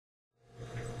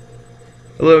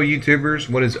Hello YouTubers,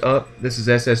 what is up? This is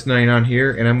SS99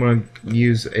 here, and I'm going to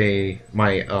use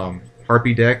my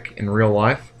Harpie deck in real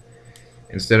life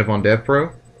instead of on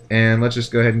DevPro. And let's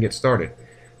just go ahead and get started.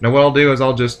 Now what I'll do is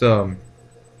I'll just tell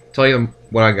you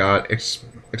what I got,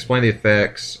 explain the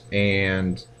effects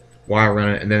and why I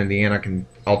run it, and then in the end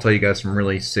I'll tell you guys some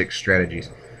really sick strategies.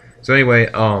 So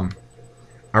anyway,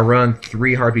 I run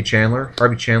 3 Harpie Chandler.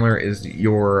 Harpie Chandler is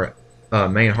your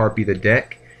main Harpie of the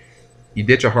deck. You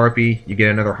ditch a Harpie, you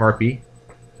get another Harpie,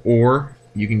 or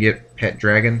you can get Pet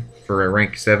Dragon for a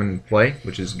rank 7 play,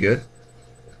 which is good.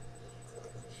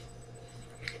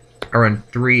 I run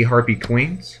 3 Harpie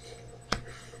Queens.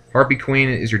 Harpie Queen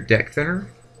is your deck thinner.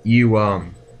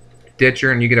 You ditch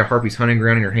her and you get a Harpie's Hunting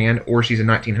Ground in your hand, or she's a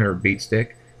 1900 beat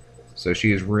stick, so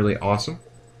she is really awesome.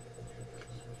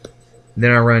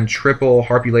 Then I run triple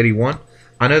Harpie Lady 1.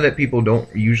 I know that people don't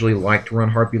usually like to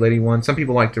run Harpie Lady 1. Some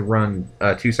people like to run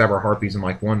 2 Cyber Harpies and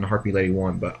like 1 Harpie Lady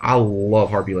 1, but I love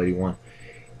Harpie Lady 1.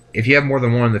 If you have more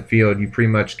than one in the field, you pretty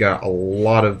much got a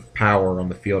lot of power on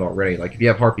the field already. Like if you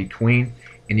have Harpie Queen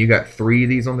and you got 3 of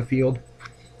these on the field,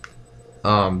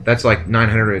 that's like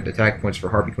 900 attack points for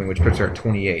Harpie Queen, which puts her at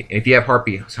 28. And if you have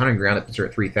Harpie's Hunting Ground, it puts her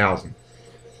at 3,000,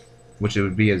 which it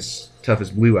would be as tough as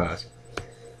Blue Eyes.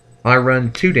 I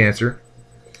run 2 Dancer.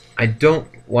 I don't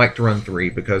like to run 3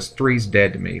 because 3's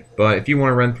dead to me. But if you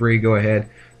want to run 3, go ahead.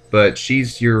 But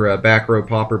she's your back row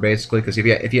popper basically, because if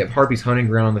you have Harpie's Hunting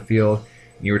Ground on the field,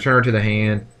 you return her to the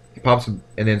hand, it pops, and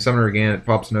then summon her again. It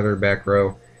pops another back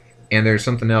row, and there's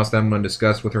something else that I'm going to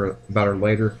discuss with her about her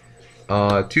later.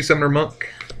 2 Summoner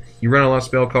Monk. You run a lot of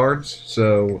spell cards,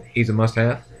 so he's a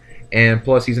must-have, and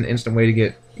plus he's an instant way to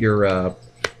get your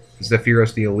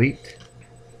Zephyros the Elite,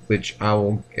 which I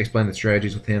will explain the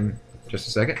strategies with him in just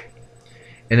a second.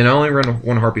 And then I only run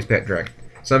 1 Harpie's Pet Dragon.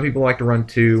 Some people like to run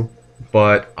 2,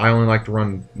 but I only like to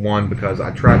run 1 because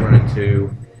I tried running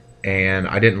 2 and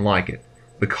I didn't like it.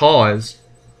 Because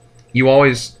you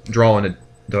always draw in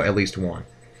at least 1.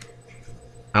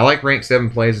 I like rank 7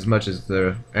 plays as much as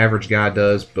the average guy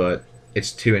does, but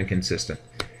it's too inconsistent.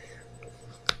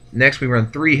 Next we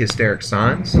run 3 Hysteric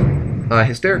Signs.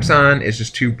 Hysteric Sign is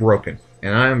just too broken,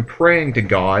 and I am praying to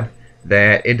God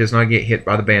that it does not get hit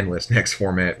by the ban list next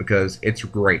format, because it's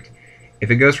great.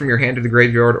 If it goes from your hand to the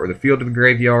graveyard or the field to the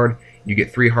graveyard, you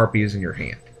get 3 Harpies in your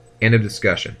hand. End of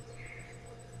discussion.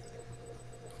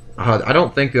 I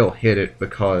don't think they'll hit it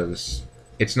because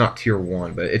it's not tier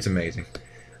 1, but it's amazing.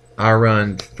 I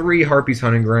run 3 Harpie's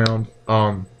Hunting Ground.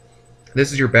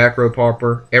 This is your back row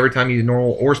popper. Every time you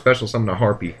normal or special summon a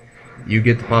Harpie, you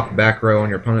get to pop the back row on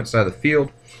your opponent's side of the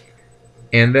field.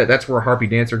 And that's where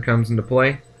Harpie Dancer comes into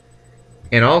play.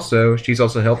 And also, she's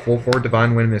also helpful for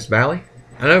Divine Wind Mist Valley.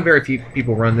 I know very few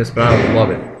people run this, but I love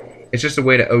it. It's just a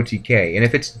way to OTK. And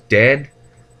if it's dead,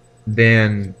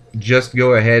 then just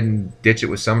go ahead and ditch it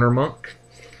with Summoner Monk.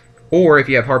 Or if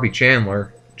you have Harpie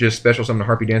Chandler, just special summon a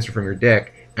Harpie Dancer from your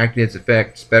deck, activate its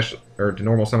effect, to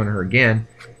normal summon her again,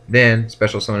 then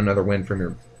special summon another wind from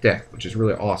your deck, which is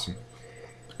really awesome.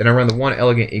 Then I run the 1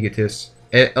 Elegant Egotist.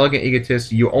 Elegant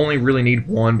Egotist, you only really need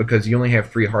 1 because you only have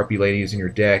 3 Harpie Ladies in your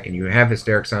deck, and you have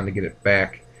Hysteric Sign to get it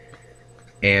back.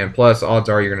 And plus, odds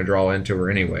are you're going to draw into her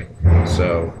anyway.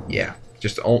 So, yeah,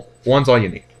 just 1's all you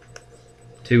need.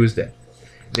 2 is dead.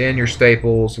 Then your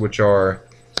staples, which are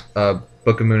Book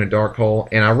of Moon and Dark Hole.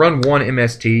 And I run 1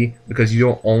 MST because you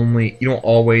don't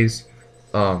always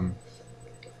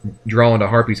draw into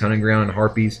Harpie's Hunting Ground and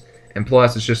Harpies. And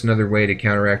plus, it's just another way to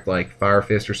counteract like Fire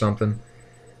Fist or something.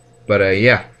 But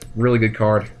yeah, really good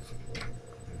card.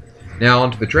 Now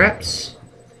onto the traps.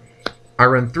 I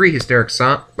run 3 Hysteric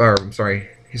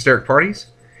Parties.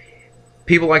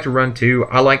 People like to run 2.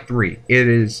 I like 3. It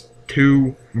is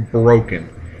too broken.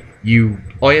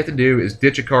 All you have to do is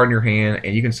ditch a card in your hand,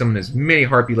 and you can summon as many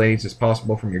Harpie Ladies as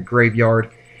possible from your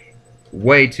graveyard.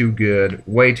 Way too good.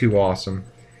 Way too awesome.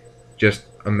 Just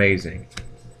amazing.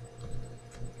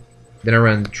 Then I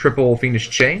run triple Fiendish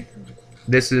Chain.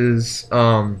 This is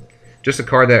just a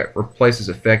card that replaces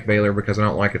Effect Veiler because I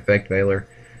don't like Effect Veiler.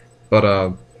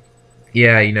 But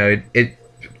yeah, you know,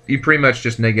 you pretty much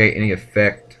just negate any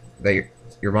effect that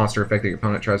your monster effect that your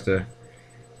opponent tries to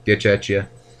ditch at you.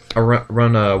 I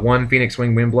run 1 Phoenix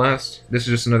Wing Wind Blast. This is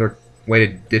just another way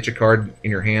to ditch a card in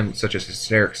your hand, such as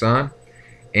Hysteric Sign,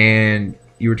 and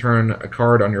you return a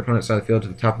card on your opponent's side of the field to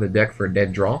the top of the deck for a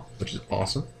dead draw, which is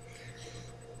awesome.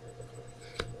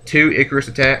 2 Icarus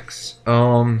attacks.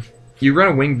 You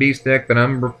run a Winged Beast deck, but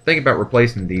I'm thinking about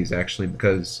replacing these actually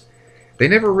because they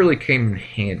never really came in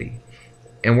handy.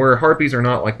 And where Harpies are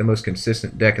not like the most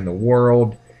consistent deck in the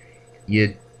world,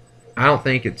 I don't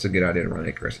think it's a good idea to run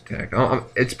Icarus attack.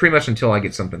 It's pretty much until I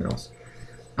get something else.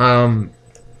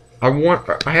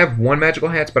 I have one magical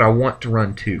hats, but I want to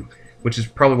run two, which is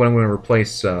probably what I'm going to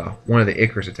replace one of the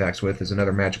Icarus attacks with is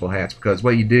another magical hats, because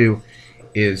what you do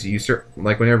is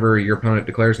like whenever your opponent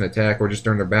declares an attack or just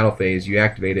during their battle phase, you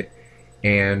activate it,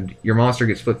 and your monster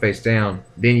gets flipped face down.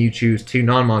 Then you choose two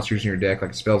non-monsters in your deck,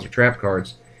 like spells or trap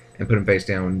cards, and put them face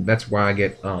down. That's why I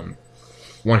get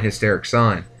one Hysteric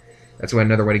Sign. That's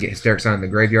another way to get Hysteric Sign in the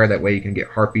graveyard. That way you can get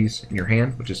Harpies in your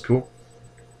hand, which is cool.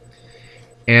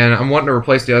 And I'm wanting to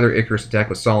replace the other Icarus attack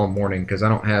with Solemn Warning, because I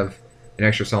don't have an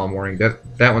extra Solemn Warning.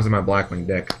 That one's in my Blackwing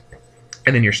deck.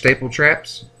 And then your staple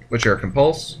traps, which are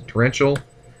Compulse, Torrential,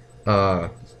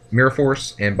 Mirror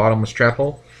Force, and Bottomless Trap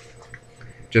Hole.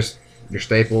 Just your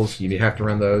staples. You have to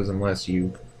run those unless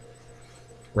you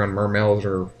run Mermails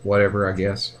or whatever, I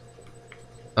guess.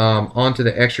 Onto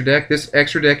the extra deck. This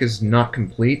extra deck is not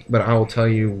complete, but I will tell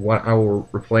you what I will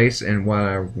replace and what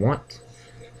I want.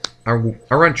 I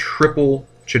run triple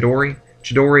Chidori.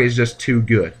 Chidori is just too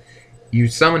good. You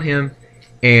summon him,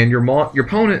 and your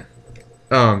opponent,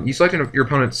 you select your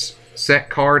opponent's set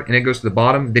card, and it goes to the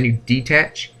bottom. Then you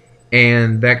detach,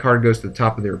 and that card goes to the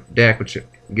top of their deck, which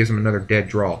gives them another dead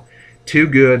draw. Too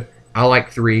good. I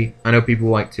like 3. I know people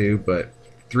like 2, but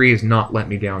 3 has not let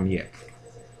me down yet.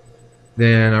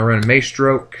 Then I run Mace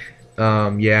Stroke.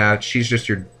 Yeah, she's just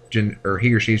your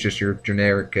he or she's just your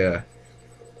generic,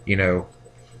 you know,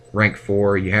 rank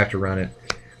 4. You have to run it.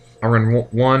 I run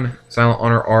 1 Silent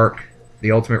Honor Arc,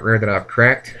 the ultimate rare that I've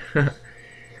cracked.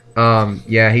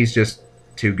 Yeah, he's just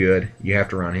too good. You have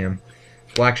to run him.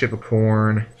 Black Ship of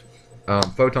Corn,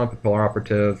 Photon Polar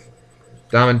Operative,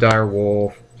 Diamond Dire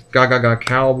Wolf, Gaga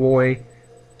Cowboy,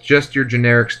 just your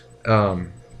generic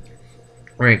rank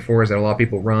 4s that a lot of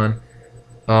people run.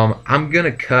 I'm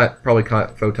gonna probably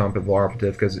cut Photon Polar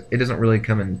Operative because it doesn't really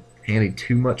come in handy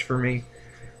too much for me.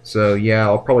 So yeah,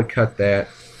 I'll probably cut that.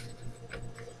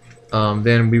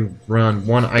 Then we run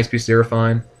 1 Ice Beast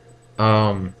Zerafine.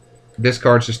 This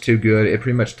card's just too good. It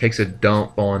pretty much takes a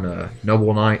dump on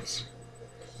Noble Knights.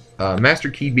 Master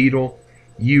Key Beetle.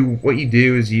 What you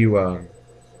do is you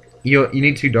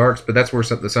need 2 darks, but that's where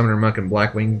the Summoner Monk and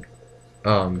Blackwing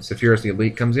Sephiroth the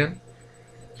Elite comes in.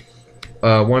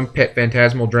 1 Pet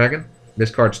Phantasmal Dragon. This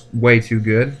card's way too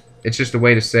good. It's just a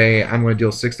way to say, I'm going to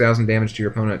deal 6,000 damage to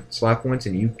your opponent's slap points,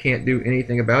 and you can't do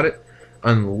anything about it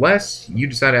unless you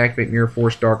decide to activate Mirror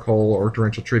Force, Dark Hole, or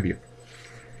Torrential Tribute.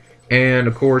 And,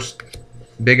 of course,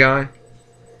 Big Eye,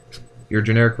 your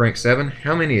generic rank 7.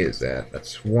 How many is that?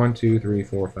 That's 1, 2, 3,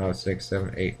 4, 5, 6,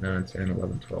 7, 8, 9, 10,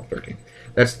 11, 12, 13.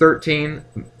 That's 13.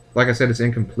 Like I said, it's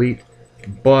incomplete,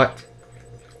 but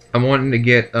I'm wanting to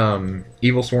get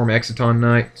Evil Swarm Exciton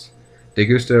Knight,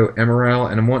 Degusto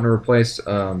Emerald, and I'm wanting to replace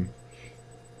Photon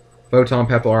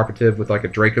Papal Operative with like a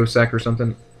Draco Sack or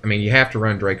something. I mean, you have to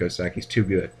run Draco Sack. He's too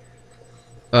good.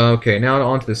 Okay, now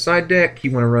onto the side deck.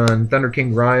 You want to run Thunder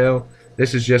King Ryo.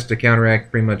 This is just to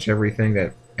counteract pretty much everything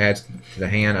that adds to the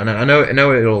hand. I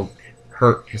know it'll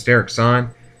hurt Hysteric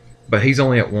Sign, but he's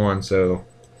only at 1, so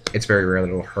it's very rare that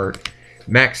it'll hurt.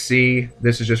 Max C.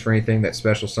 This is just for anything that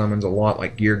special summons a lot,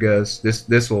 like Geargus.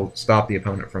 This will stop the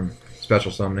opponent from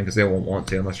special summoning because they won't want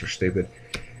to unless they're stupid.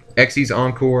 Xyz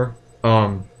Encore.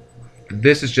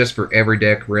 This is just for every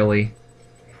deck, really.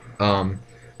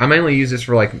 I mainly use this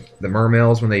for like the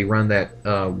Mermails when they run that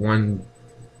one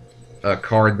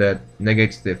card that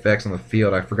negates the effects on the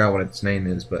field. I forgot what its name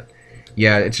is, but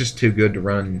yeah, it's just too good to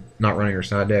run, not running your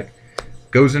side deck.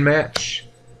 Goes in match.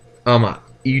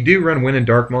 You do run Wind and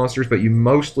Dark monsters, but you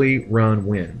mostly run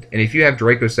Wind. And if you have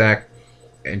Draco Sack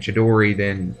and Chidori,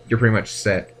 then you're pretty much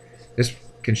set. This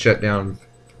can shut down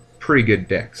pretty good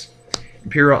decks.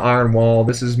 Imperial Iron Wall.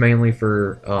 This is mainly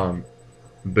for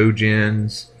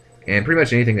Boojins and pretty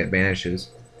much anything that banishes.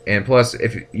 And plus,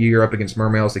 if you're up against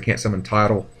Mermails, they can't summon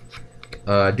Tidal.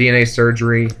 DNA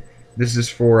Surgery. This is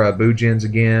for Boojins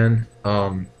again.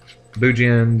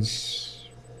 Boojins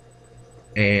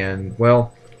and,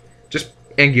 well,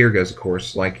 and Geargus, of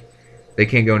course. Like, they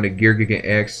can't go into Gear Gigant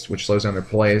X, which slows down their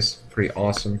plays. Pretty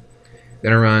awesome.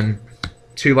 Then I run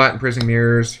 2 Light Imprisoning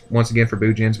Mirrors, once again for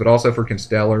Boojins, but also for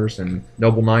Constellars and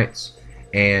Noble Knights.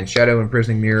 And Shadow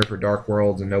Imprisoning Mirror for Dark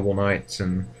Worlds and Noble Knights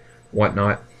and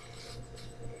whatnot.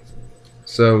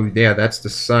 So, yeah, that's the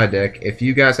side deck. If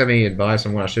you guys have any advice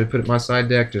on what I should put in my side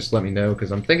deck, just let me know,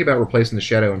 because I'm thinking about replacing the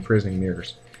Shadow Imprisoning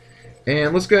Mirrors.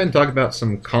 And let's go ahead and talk about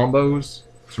some combos.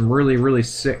 Some really, really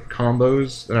sick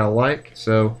combos that I like.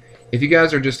 So if you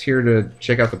guys are just here to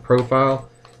check out the profile,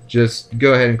 just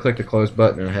go ahead and click the close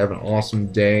button and have an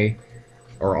awesome day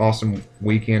or awesome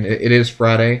weekend. It is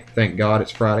Friday. Thank God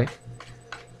it's Friday.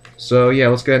 So yeah,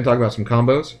 let's go ahead and talk about some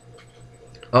combos.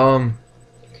 Well,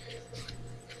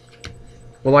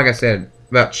 like I said,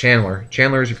 about Chandler.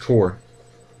 Chandler is your core.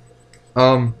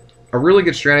 A really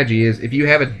good strategy is if you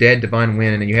have a dead Divine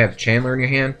Wind and you have Chandler in your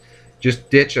hand, just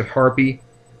ditch a Harpie,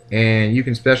 and you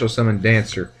can special summon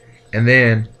Dancer. And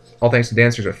then, all thanks to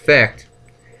Dancer's effect,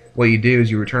 what you do is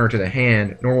you return her to the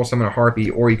hand, normal summon a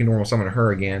Harpie, or you can normal summon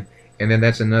her again, and then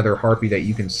that's another Harpie that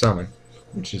you can summon,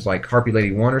 which is like Harpie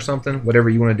Lady 1 or something, whatever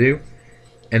you want to do.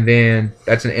 And then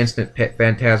that's an instant pet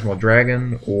Phantasmal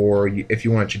Dragon, or if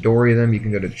you want to Chidori them, you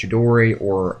can go to Chidori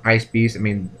or Ice Beast. I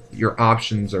mean, your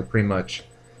options are pretty much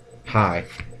high,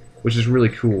 which is really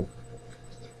cool.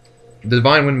 The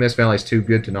Divine Wind Mist Valley is too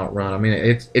good to not run. I mean,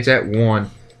 it's at 1,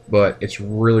 but it's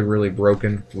really, really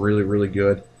broken. Really, really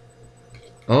good.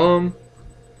 And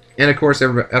of course,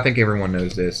 I think everyone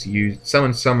knows this. You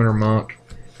summon Summoner Monk,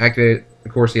 activate.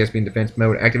 Of course, he has to be in defense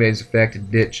mode. Activate his effect to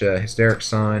ditch Hysteric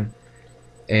Sign,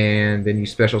 and then you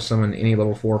special summon any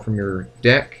level 4 from your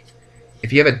deck.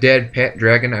 If you have a dead pet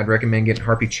dragon, I'd recommend getting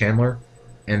Harpie Chandler,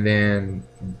 and then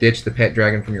ditch the pet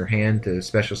dragon from your hand to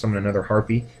special summon another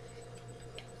Harpie.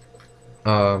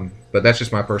 But that's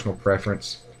just my personal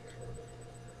preference.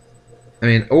 I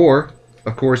mean, or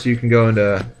of course you can go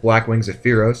into Black Wings of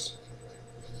Feros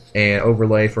and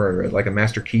overlay for like a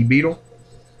Master Key Beetle,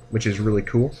 which is really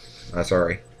cool.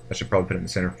 Sorry, I should probably put it in the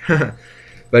center.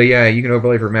 But yeah, you can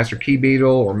overlay for Master Key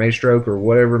Beetle or Maestroke or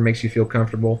whatever makes you feel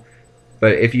comfortable.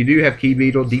 But if you do have Key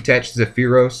Beetle, detach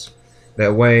Zephyros.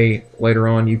 That way, later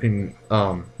on, you can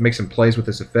make some plays with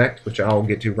this effect, which I'll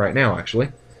get to right now,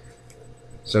 actually.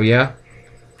 So yeah,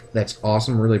 that's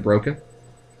awesome, really broken.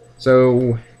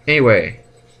 So anyway,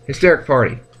 Hysteric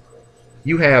Party.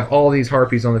 You have all these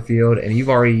Harpies on the field, and you've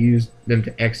already used them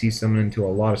to Xyz summon into a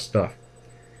lot of stuff.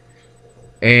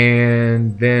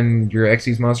 And then your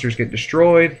Xyz monsters get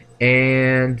destroyed,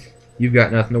 and you've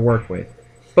got nothing to work with.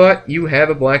 But you have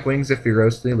a Black Wings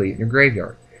Zephyros the Elite in your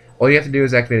graveyard. All you have to do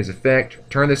is activate his effect,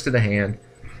 turn this to the hand,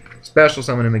 special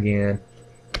summon him again,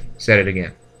 set it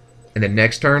again. And then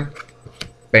next turn,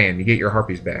 bam, you get your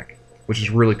Harpies back, which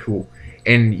is really cool.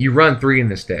 And you run 3 in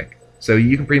this deck, so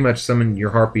you can pretty much summon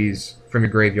your Harpies from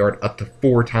your graveyard up to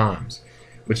 4 times,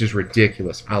 which is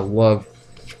ridiculous. I love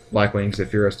Black Wings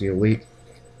Zephyros the Elite.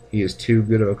 He is too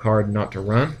good of a card not to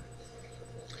run.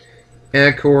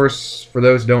 And of course, for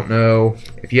those who don't know,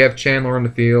 if you have Chandler on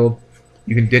the field,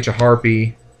 you can ditch a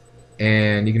Harpie,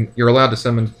 and you're allowed to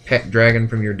summon Pet Dragon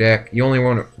from your deck. You only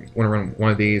want to run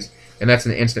one of these, and that's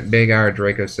an instant Big Eye or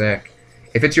Draco Sack.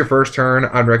 If it's your first turn,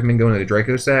 I'd recommend going to the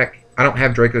Draco Sack. I don't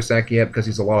have Draco Sack yet because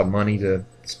he's a lot of money to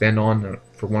spend on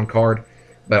for one card,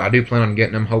 but I do plan on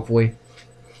getting him, hopefully.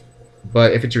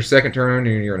 But if it's your second turn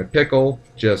and you're in a pickle,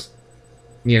 just,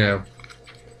 you know,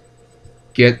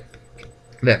 get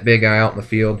that Big Eye out in the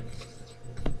field.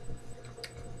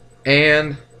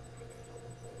 And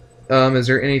is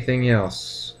there anything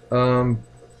else?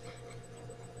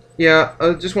 Yeah,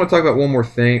 I just want to talk about one more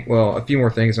thing. Well, a few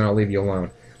more things, and I'll leave you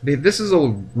alone. This is a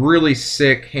really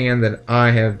sick hand that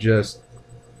I have just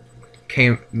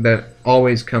that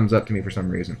always comes up to me for some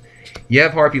reason. You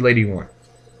have Harpie Lady 1,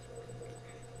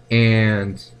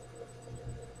 and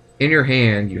in your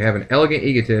hand you have an Elegant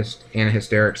Egotist and a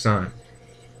Hysteric Sign.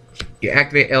 You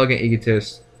activate Elegant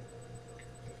Egotist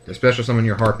to special summon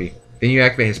your Harpie. Then you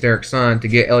activate Hysteric Sign to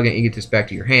get Elegant Egotist back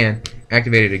to your hand.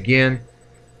 Activate it again,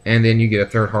 and then you get a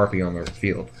third Harpie on the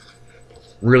field.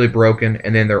 Really broken,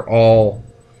 and then they're all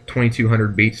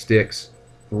 2200 beat sticks.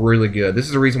 Really good. This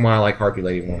is the reason why I like Harpie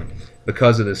Lady 1,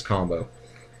 because of this combo.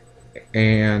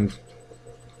 And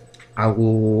I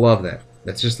love that.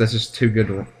 That's just too good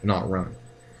to not run.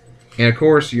 And of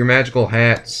course, your magical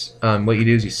hats, what you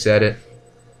do is you set it,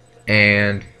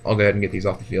 and I'll go ahead and get these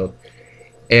off the field.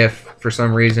 If for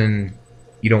some reason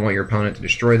you don't want your opponent to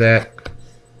destroy that,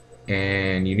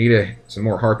 and you need some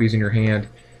more Harpies in your hand,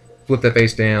 flip that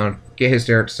face down, get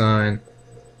Hysteric Sign,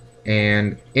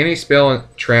 and any spell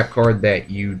and trap card that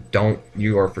you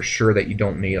are for sure that you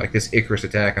don't need, like this Icarus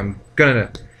Attack. I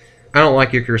don't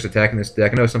like Icarus Attack in this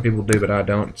deck. I know some people do, but I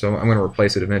don't, so I'm going to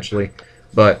replace it eventually.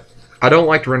 But I don't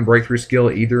like to run Breakthrough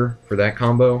Skill either for that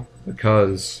combo,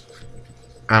 because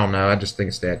I don't know, I just think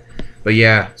it's dead. But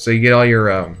yeah, so you get all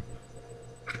your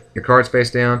cards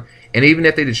face down, and even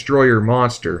if they destroy your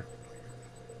monster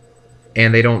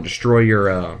and they don't destroy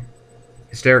your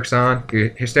Hysteric Sign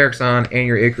and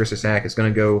your Icarus Attack is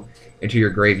going to go into your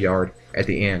graveyard at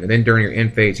the end. And then during your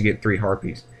end phase, you get 3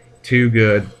 Harpies. Too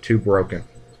good, too broken.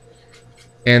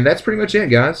 And that's pretty much it,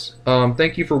 guys.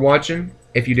 Thank you for watching,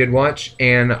 if you did watch,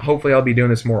 and hopefully I'll be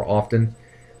doing this more often.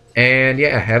 And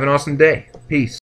yeah, have an awesome day. Peace.